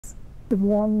The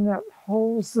one that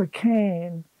holds the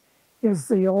cane is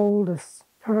the oldest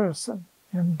person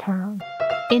in town.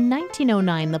 In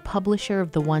 1909, the publisher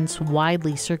of the once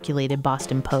widely circulated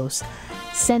Boston Post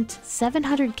sent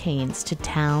 700 canes to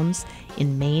towns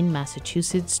in Maine,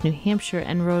 Massachusetts, New Hampshire,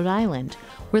 and Rhode Island,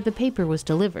 where the paper was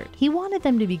delivered. He wanted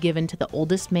them to be given to the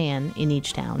oldest man in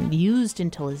each town, used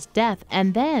until his death,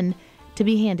 and then to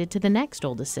be handed to the next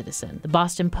oldest citizen. The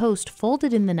Boston Post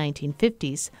folded in the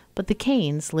 1950s, but the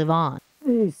canes live on.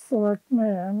 The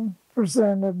selectman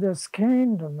presented this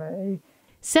cane to me.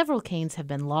 Several canes have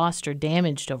been lost or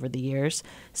damaged over the years.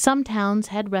 Some towns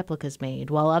had replicas made,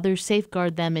 while others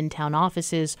safeguard them in town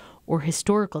offices or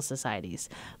historical societies.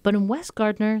 But in West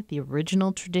Gardiner, the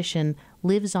original tradition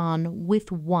lives on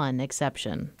with one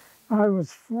exception. I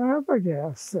was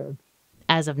flabbergasted.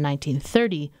 As of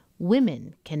 1930,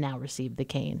 women can now receive the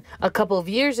cane. A couple of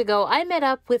years ago, I met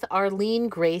up with Arlene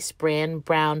Grace Brann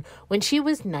Brown when she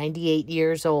was 98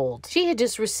 years old. She had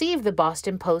just received the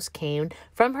Boston Post cane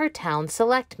from her town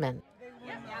selectman.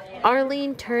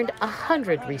 Arlene turned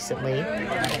 100 recently.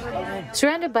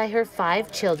 Surrounded by her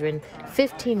 5 children,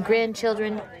 15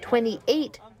 grandchildren,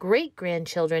 28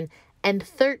 great-grandchildren, and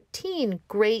 13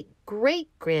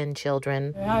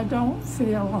 great-great-grandchildren. I don't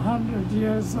feel 100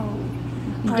 years old.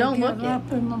 You don't I get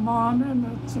up in the morning,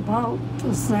 it's about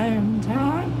the same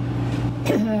time,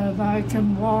 and I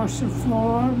can wash a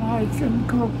floor, and I can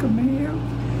cook a meal,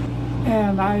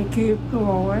 and I keep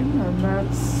going, and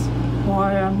that's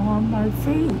why I'm on my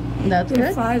feet. That's good.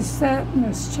 If I sat in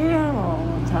this chair all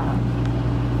the time,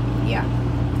 yeah,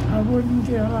 I wouldn't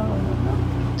get out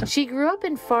of it. She grew up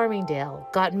in Farmingdale,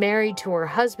 got married to her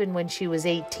husband when she was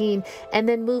 18, and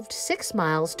then moved 6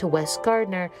 miles to West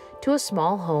Gardiner to a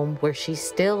small home where she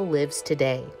still lives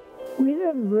today. We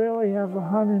didn't really have a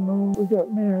honeymoon. We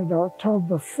got married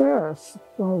October 1st.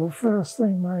 Well, the first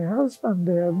thing my husband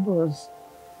did was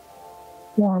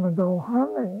want to go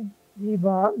hunting. He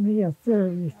bought me a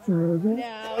 30-30.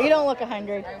 no, you don't look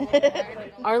 100.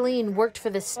 Arlene worked for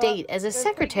the state as a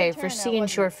secretary for Sea and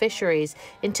Shore Fisheries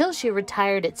until she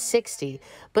retired at 60,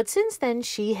 but since then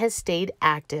she has stayed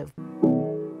active,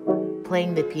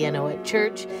 playing the piano at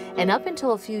church, and up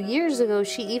until a few years ago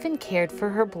she even cared for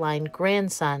her blind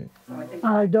grandson.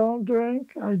 I don't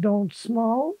drink, I don't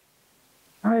smoke.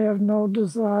 I have no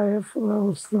desire for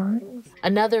those things.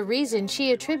 Another reason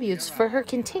she attributes for her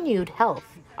continued health.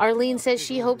 Arlene says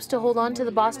she hopes to hold on to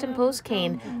the Boston Post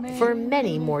cane for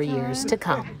many more years to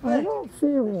come. I don't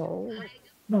feel old,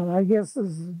 but I guess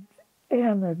there's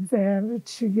an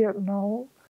advantage to getting old.